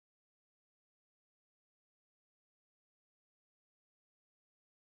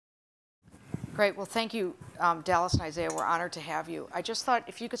Great. Well, thank you, Dallas and Isaiah. We're honored to have you. I just thought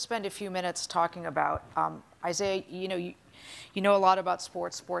if you could spend a few minutes talking about, Isaiah, you know a lot about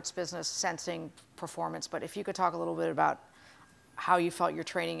sports business, sensing, performance, but if you could talk a little bit about how you felt your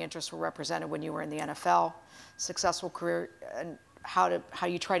training interests were represented when you were in the NFL, successful career, and how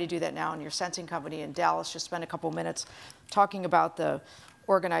you try to do that now in your sensing company. And Dallas, just spend a couple minutes talking about the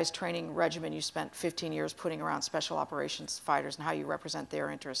organized training regimen you spent 15 years putting around special operations fighters and how you represent their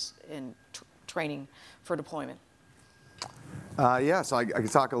interests in training for deployment. Yeah, so I can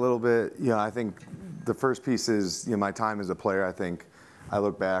talk a little bit. I think the first piece is my time as a player. I think I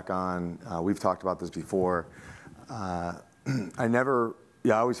look back on, we've talked about this before. I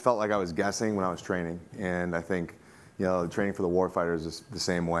always felt like I was guessing when I was training, and I think training for the warfighters is the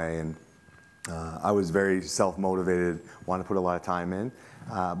same way. And I was very self-motivated, wanted to put a lot of time in,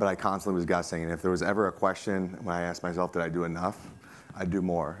 but I constantly was guessing. And if there was ever a question when I asked myself, did I do enough? I'd do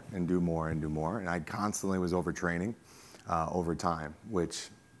more and do more and do more. And I constantly was overtraining over time, which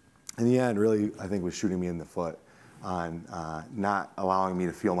in the end really I think was shooting me in the foot on not allowing me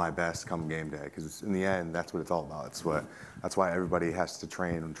to feel my best come game day. Because in the end, that's what it's all about. That's why everybody has to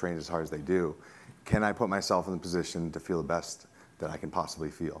train and train as hard as they do. Can I put myself in the position to feel the best that I can possibly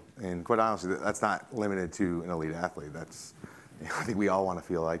feel? And quite honestly, that's not limited to an elite athlete. I think we all want to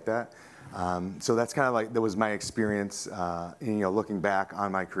feel like that. So that's kind of like, that was my experience, looking back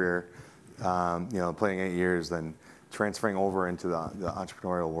on my career, playing 8 years, then transferring over into the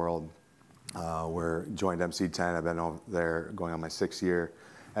entrepreneurial world, where joined MC10. I've been over there going on my 6th year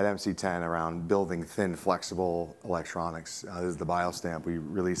at MC10 around building thin, flexible electronics. This is the biostamp. We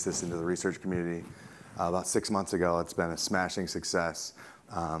released this into the research community about 6 months ago. It's been a smashing success.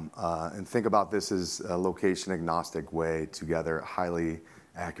 And think about this as a location agnostic way to gather highly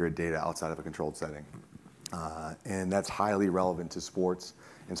accurate data outside of a controlled setting. And that's highly relevant to sports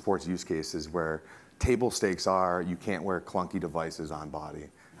and sports use cases where table stakes are you can't wear clunky devices on body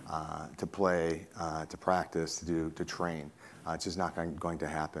to play, to practice, to train. It's just not going to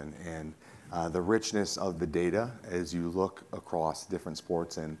happen. And the richness of the data as you look across different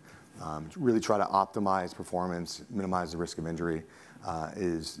sports and really try to optimize performance, minimize the risk of injury,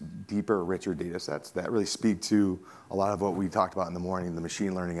 is deeper, richer data sets that really speak to a lot of what we talked about in the morning, the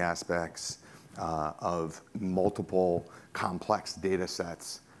machine learning aspects of multiple complex data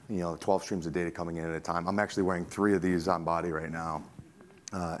sets, 12 streams of data coming in at a time. I'm actually wearing 3 of these on body right now.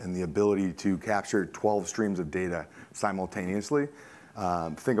 And the ability to capture 12 streams of data simultaneously.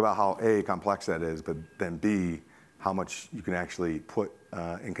 Think about how A, complex that is, but then B, how much you can actually put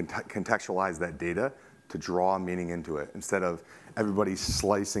and contextualize that data to draw meaning into it, instead of everybody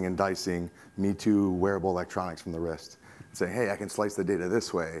slicing and dicing Me Too wearable electronics from the wrist. Say, hey, I can slice the data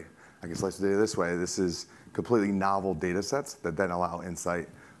this way. I can slice the data this way. This is completely novel data sets that then allow insight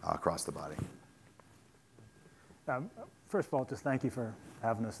across the body. First of all, just thank you for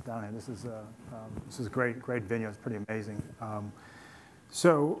having us down here. This is a great venue. It's pretty amazing. And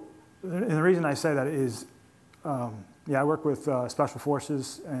the reason I say that is, I work with Special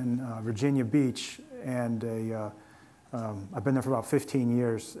Forces in Virginia Beach, and I've been there for about 15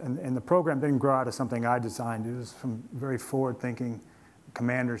 years. And the program didn't grow out of something I designed. It was from very forward-thinking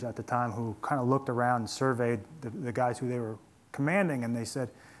commanders at the time who kind of looked around and surveyed the guys who they were commanding, and they said,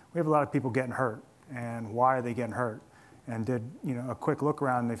 we have a lot of people getting hurt, and why are they getting hurt? And did a quick look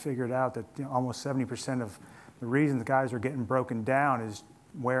around, and they figured out that almost 70% of the reason the guys are getting broken down is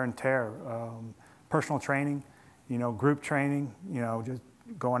wear and tear, personal training, group training, just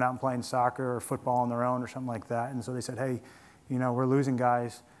going out and playing soccer or football on their own or something like that. And so they said, hey, we're losing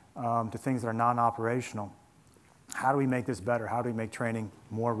guys to things that are non-operational. How do we make this better? How do we make training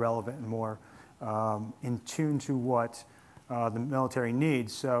more relevant and more in tune to what the military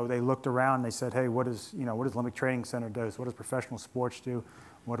needs? So they looked around and they said, hey, what does Olympic Training Center do? What does professional sports do?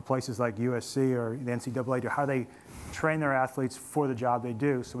 What do places like USC or the NCAA do? How do they train their athletes for the job they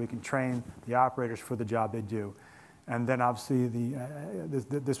do so we can train the operators for the job they do? And then obviously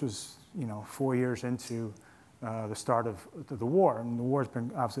this was 4 years into the start of the war. And the war's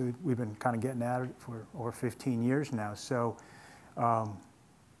been, obviously, we've been kind of getting at it for over 15 years now. So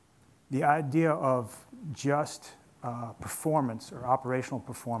the idea of just performance or operational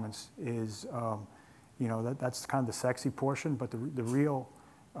performance is, that's kind of the sexy portion, but the real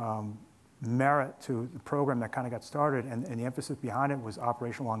merit to the program that kind of got started and the emphasis behind it was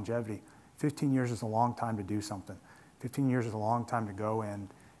operational longevity. 15 years is a long time to do something. 15 years is a long time to go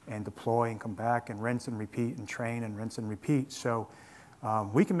and deploy and come back and rinse and repeat and train and rinse and repeat. So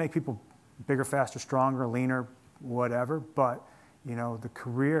we can make people bigger, faster, stronger, leaner, whatever, but the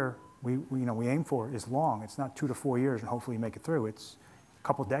career we aim for is long. It's not 2 to 4 years and hopefully you make it through. It's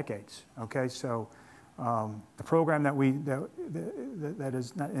couple decades. Okay, so the program that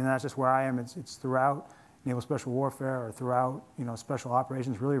is not, and that's just where I am. It's throughout Naval Special Warfare or throughout special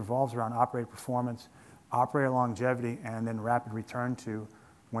operations. Really revolves around operator performance, operator longevity, and then rapid return to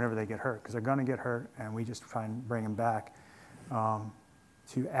whenever they get hurt, because they're going to get hurt, and we just try and bring them back.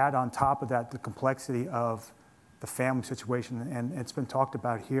 To add on top of that the complexity of the family situation, and it's been talked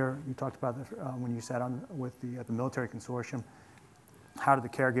about here. You talked about when you sat on with the military consortium. How do the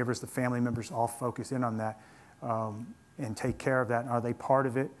caregivers, the family members, all focus in on that and take care of that? And are they part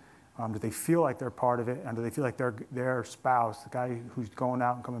of it? Do they feel like they're part of it? And do they feel like their spouse, the guy who's going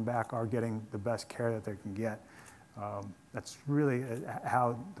out and coming back, are getting the best care that they can get? That's really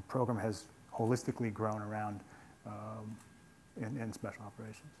how the program has holistically grown around in special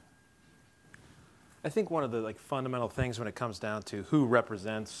operations. I think one of the fundamental things when it comes down to who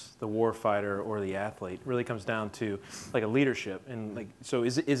represents the warfighter or the athlete really comes down to a leadership. And so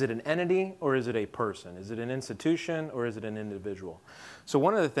is it an entity or is it a person? Is it an institution or is it an individual? So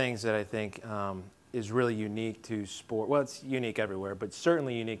one of the things that I think is really unique to sport, well, it's unique everywhere, but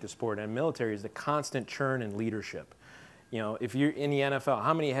certainly unique to sport and military, is the constant churn in leadership. If you're in the NFL,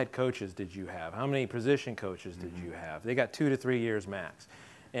 how many head coaches did you have? How many position coaches did you have? They got 2 to 3 years max.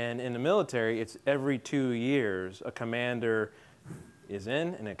 And in the military, it's every 2 years a commander is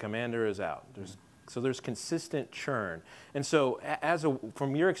in and a commander is out. So there's consistent churn. And so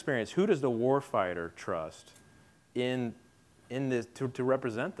from your experience, who does the warfighter trust in this to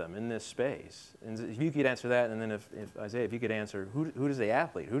represent them in this space? And if you could answer that, and then if Isaiah, if you could answer, who does the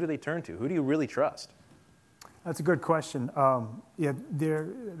athlete, who do they turn to? Who do you really trust? That's a good question. There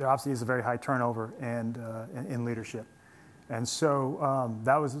obviously is a very high turnover and in leadership. And so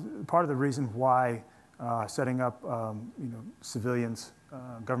that was part of the reason why setting up civilians,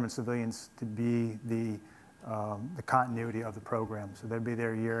 government civilians, to be the continuity of the program. So they'd be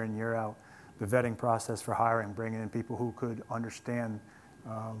there year in, year out. The vetting process for hiring, bringing in people who could understand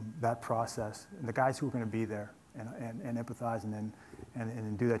that process, and the guys who are going to be there and empathize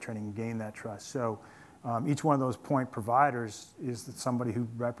and do that training and gain that trust. So each one of those point providers is somebody who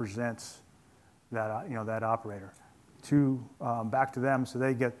represents that that operator. Back to them, so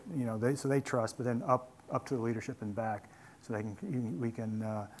they get they trust, but then up to the leadership and back, so we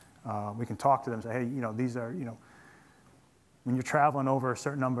can talk to them, say, hey, these are when you're traveling over a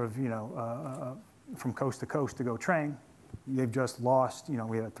certain number of from coast to coast to go train, they've just lost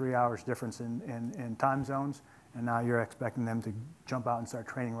we have a 3 hours difference in time zones, and now you're expecting them to jump out and start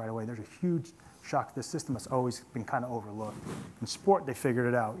training right away. There's a huge shock to the system that's always been kind of overlooked. In sport, they figured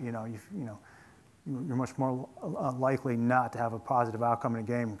it out. You're much more likely not to have a positive outcome in a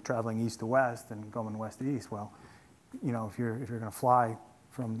game traveling east to west than going west to east. Well, if you're going to fly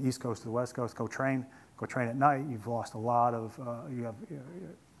from the East Coast to the West Coast, go train at night, you've lost a lot of your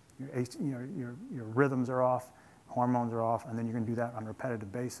rhythms are off, hormones are off, and then you're going to do that on a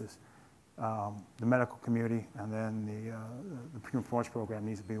repetitive basis. The medical community and then the performance program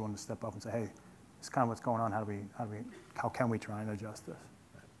needs to be the one to step up and say, hey, this is kind of what's going on. How can we try and adjust this?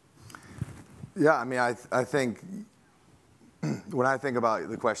 Yeah, I mean, I think when I think about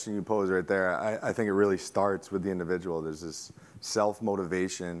the question you posed right there, I think it really starts with the individual. There's this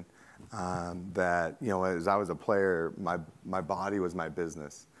self-motivation that, as I was a player, my body was my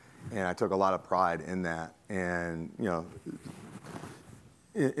business. And I took a lot of pride in that. And,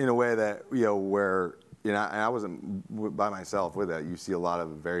 in a way that, where, and I wasn't by myself with that. You see a lot of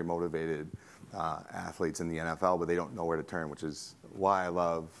very motivated athletes in the NFL, but they don't know where to turn, which is why I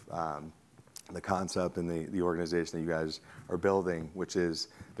love the concept and the organization that you guys are building, which is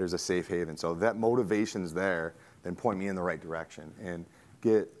there's a safe haven. So that motivation's there, then point me in the right direction and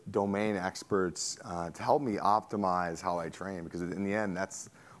get domain experts to help me optimize how I train, because in the end, that's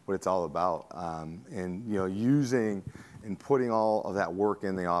what it's all about. And using and putting all of that work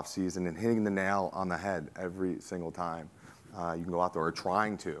in the off season and hitting the nail on the head every single time you can go out there, or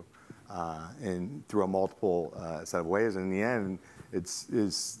trying to, and through a multiple set of ways. And in the end,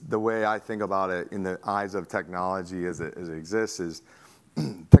 it's the way I think about it in the eyes of technology as it exists is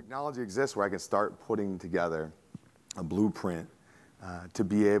technology exists where I can start putting together a blueprint to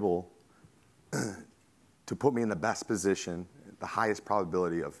be able to put me in the best position, the highest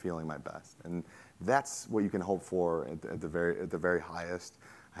probability of feeling my best. And that's what you can hope for at the very highest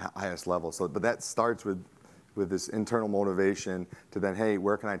level. So, but that starts with this internal motivation to then, hey,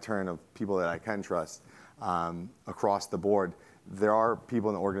 where can I turn of people that I can trust across the board? There are people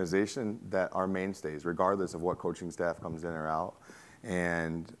in the organization that are mainstays, regardless of what coaching staff comes in or out.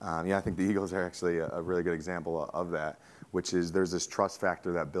 And I think the Eagles are actually a really good example of that, which is there's this trust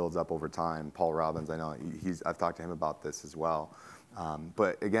factor that builds up over time. Paul Robbins, I know I've talked to him about this as well.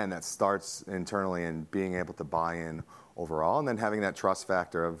 But again, that starts internally in being able to buy in overall, and then having that trust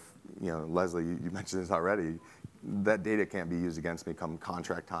factor of, Leslie, you mentioned this already, that data can't be used against me come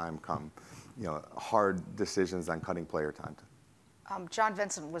contract time, come, hard decisions on cutting player time. John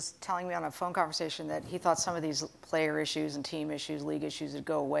Vincent was telling me on a phone conversation that he thought some of these player issues and team issues, league issues would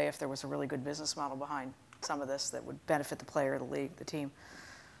go away if there was a really good business model behind some of this that would benefit the player, the league, the team.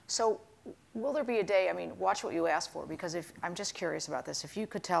 So will there be a day, watch what you ask for, because I'm just curious about this. If you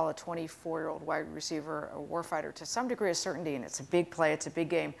could tell a 24-year-old wide receiver, a warfighter, to some degree of certainty, and it's a big play, it's a big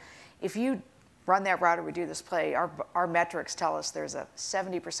game, if you run that route or we do this play, our metrics tell us there's a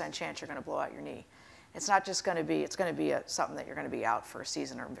 70% chance you're going to blow out your knee. It's not just going to be, it's going to be something that you're going to be out for a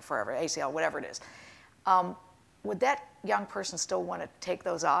season or forever, ACL, whatever it is. Would that young person still want to take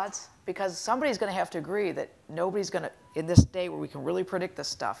those odds? Because somebody's going to have to agree that nobody's going to, in this day where we can really predict this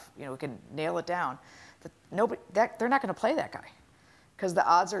stuff, we can nail it down, that they're not going to play that guy because the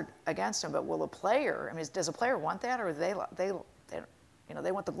odds are against him. But will a player, does a player want that, or they want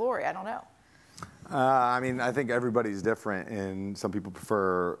the glory? I don't know. I think everybody's different, and some people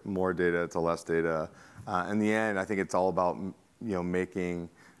prefer more data to less data. In the end, I think it's all about making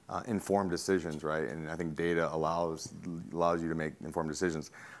informed decisions, right? And I think data allows you to make informed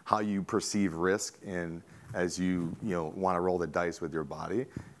decisions. How you perceive risk, and as you want to roll the dice with your body.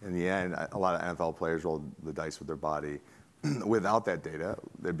 In the end, a lot of NFL players roll the dice with their body. Without that data,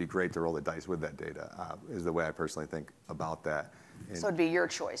 it'd be great to roll the dice with that data. Is the way I personally think about that. So it'd be your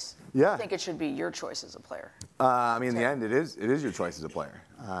choice. Yeah. I think it should be your choice as a player. In the end, it is your choice as a player.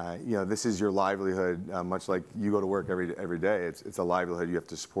 This is your livelihood, much like you go to work every day. It's a livelihood. You have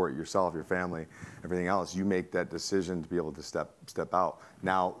to support yourself, your family, everything else. You make that decision to be able to step out.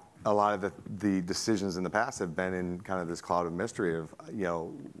 Now, a lot of the decisions in the past have been in kind of this cloud of mystery of,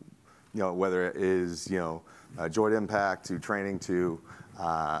 whether it is, joint impact to training to,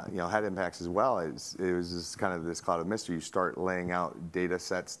 head impacts as well. It was just kind of this cloud of mystery. You start laying out data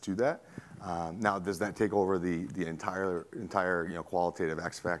sets to that. Now, does that take over the entire qualitative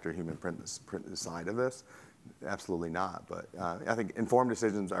X factor human print side of this? Absolutely not. But I think informed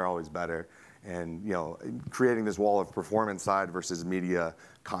decisions are always better. And creating this wall of performance side versus media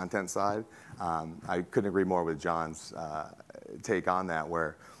content side, I couldn't agree more with John's take on that,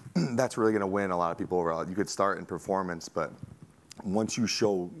 where that's really going to win a lot of people over. You could start in performance, but once you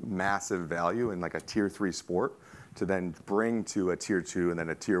show massive value in like a tier 3 sport to then bring to a tier 2 and then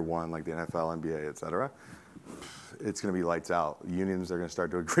a tier 1 like the NFL, NBA, et cetera, it's going to be lights out. Unions are going to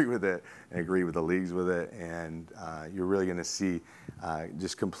start to agree with it and agree with the leagues with it, and you're really going to see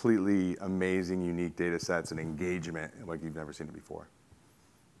just completely amazing, unique data sets and engagement like you've never seen it before.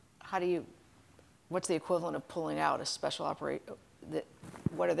 What's the equivalent of pulling out a special operator?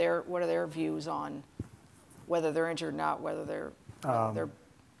 What are their views on whether they're injured or not, whether they're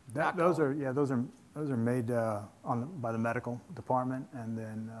not those are made by the medical department, and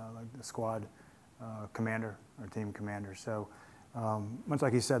then like the squad commander or team commander. So much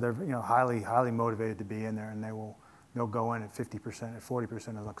like he said, they're highly motivated to be in there, and they'll go in at 50%, at 40%, as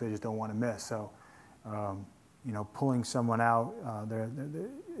long as they just don't want to miss. So pulling someone out,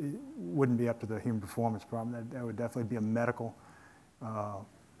 it wouldn't be up to the human performance problem. That would definitely be a medical.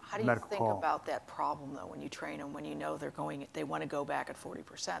 How do you think about that problem, though, when you train them, when they want to go back at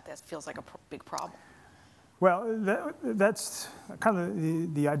 40%? That feels like a big problem. Well, that's kind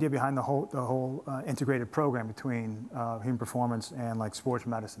of the idea behind the whole integrated program between human performance and like sports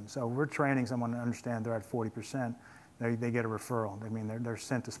medicine. So we're training someone to understand they're at 40%. They get a referral. They're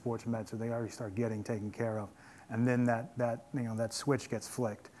sent to sports med, so they already start getting taken care of, and then that switch gets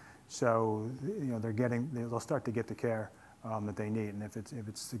flicked. So they'll start to get the care that they need, and if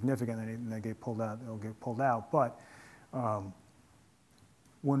it's significant and they get pulled out, they'll get pulled out. But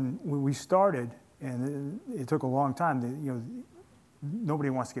when we started, and it took a long time, nobody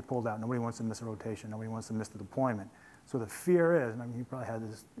wants to get pulled out. Nobody wants to miss a rotation. Nobody wants to miss the deployment. So the fear is, and you probably had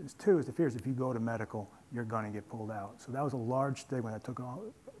this too, is the fear is if you go to medical, you're going to get pulled out. So that was a large stigma that took a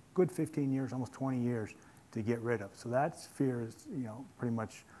good 15 years, almost 20 years to get rid of. So that fear is, pretty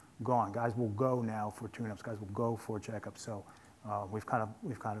much gone. Guys will go now for tune-ups. Guys will go for checkups. So we've kind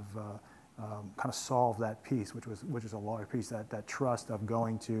of solved that piece, which is a large piece. That trust of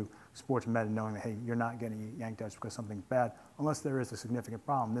going to sports med and knowing that, hey, you're not getting yanked out because something's bad, unless there is a significant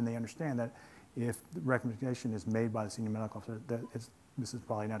problem. Then they understand that if the recommendation is made by the senior medical officer that this is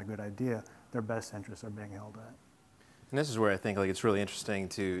probably not a good idea, their best interests are being held at. And this is where I think it's really interesting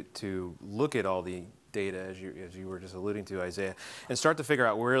to look at all the data, as you were just alluding to, Isaiah, and start to figure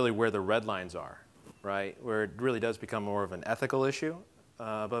out really where the red lines are, right? Where it really does become more of an ethical issue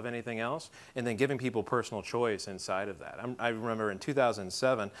above anything else, and then giving people personal choice inside of that. I remember in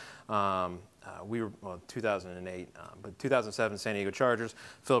 2007, 2008, but 2007 San Diego Chargers,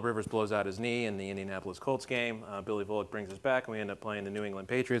 Phillip Rivers blows out his knee in the Indianapolis Colts game. Billy Volek brings us back, and we end up playing the New England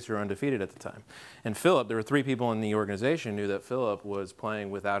Patriots, who were undefeated at the time. And Phillip, there were 3 people in the organization who knew that Phillip was playing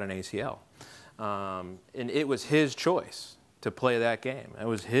without an ACL. And it was his choice to play that game. It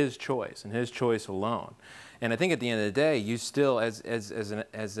was his choice and his choice alone. And I think at the end of the day, you still, either as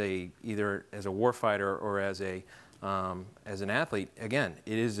a warfighter or as an athlete, again,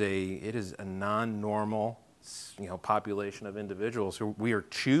 it is a non-normal, population of individuals who we are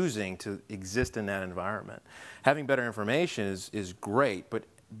choosing to exist in that environment. Having better information is great, but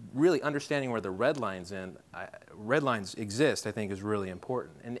really understanding where the red lines exist, I think, is really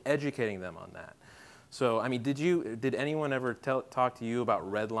important, and educating them on that. So, I mean, did anyone ever talk to you about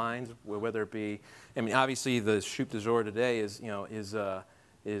red lines, whether it be, I mean, obviously the chute du jour today is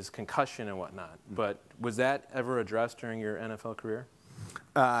concussion and whatnot, but was that ever addressed during your NFL career?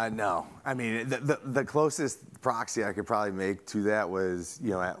 No. I mean, the closest proxy I could probably make to that was,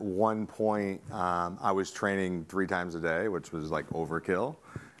 at one point I was training 3 times a day, which was like overkill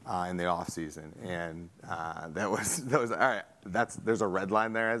in the off season, and that was all right. There's a red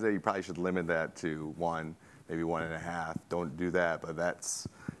line there. You probably should limit that to 1, maybe 1.5. Don't do that. But that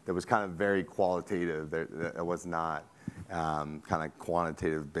was kind of very qualitative. It was not kind of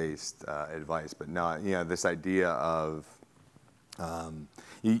quantitative based advice. But no, this idea of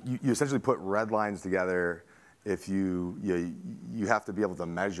you essentially put red lines together. If you have to be able to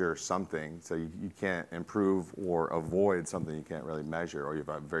measure something, so you can't improve or avoid something you can't really measure, or you have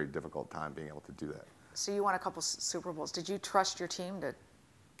a very difficult time being able to do that. So you won a couple Super Bowls. Did you trust your team to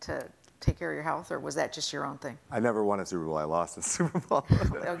take care of your health, or was that just your own thing? I never won a Super Bowl. I lost a Super Bowl.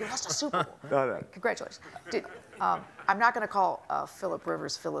 Oh, you lost a Super Bowl. No. Congratulations. I'm not going to call Phillip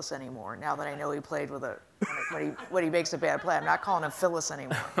Rivers Phyllis anymore. Now that I know he played with when he makes a bad play, I'm not calling him Phyllis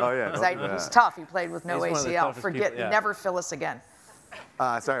anymore. Oh yeah. He's tough. He played with no ACL. Forget, never Phyllis again.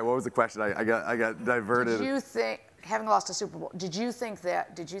 Sorry, what was the question? I got diverted. Did you think, having lost a Super Bowl, did you think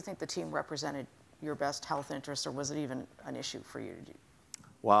the team represented your best health interests, or was it even an issue for you?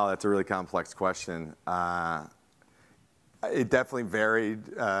 Wow, that's a really complex question. It definitely varied.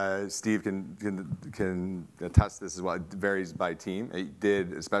 Steve can attest to this as well. It varies by team. It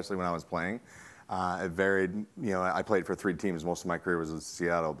did, especially when I was playing. It varied. I played for 3 teams. Most of my career was in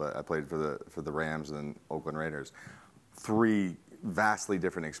Seattle, but I played for the Rams and Oakland Raiders. 3 vastly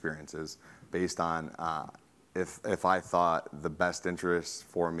different experiences based on if I thought the best interests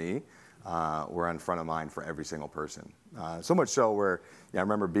for me were in front of mind for every single person. So much so where I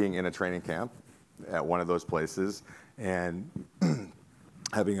remember being in a training camp at one of those places and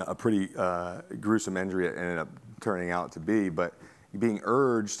having a pretty gruesome injury it ended up turning out to be, but being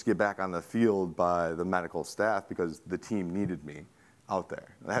urged to get back on the field by the medical staff because the team needed me out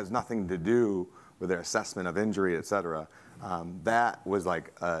there. It has nothing to do with their assessment of injury, et cetera. That was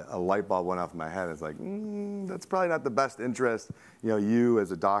like a light bulb went off in my head. It's like, that's probably not the best interest. You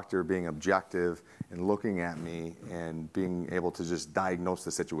as a doctor being objective and looking at me and being able to just diagnose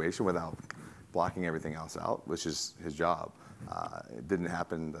the situation without blocking everything else out, which is his job. It didn't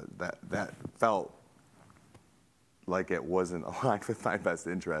happen. That felt like it wasn't aligned with my best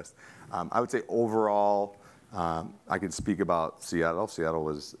interest. I would say overall, I could speak about Seattle. Seattle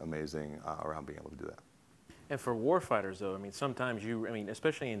was amazing around being able to do that. And for warfighters, though, I mean, sometimes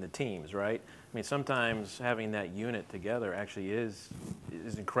especially in the teams, right? I mean, sometimes having that unit together actually is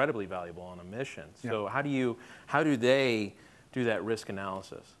incredibly valuable on a mission. Yeah. So how do they do that risk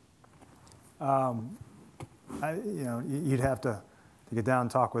analysis? You'd have to get down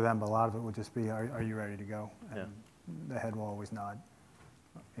and talk with them, but a lot of it would just be, are you ready to go? And the head will always nod.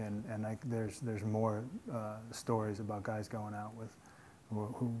 And there's more stories about guys going out with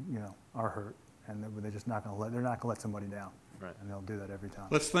who are hurt. And they're just not going to let somebody down. Right. And they'll do that every time.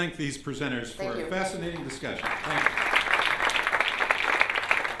 Let's thank these presenters for a fascinating discussion. Thank you.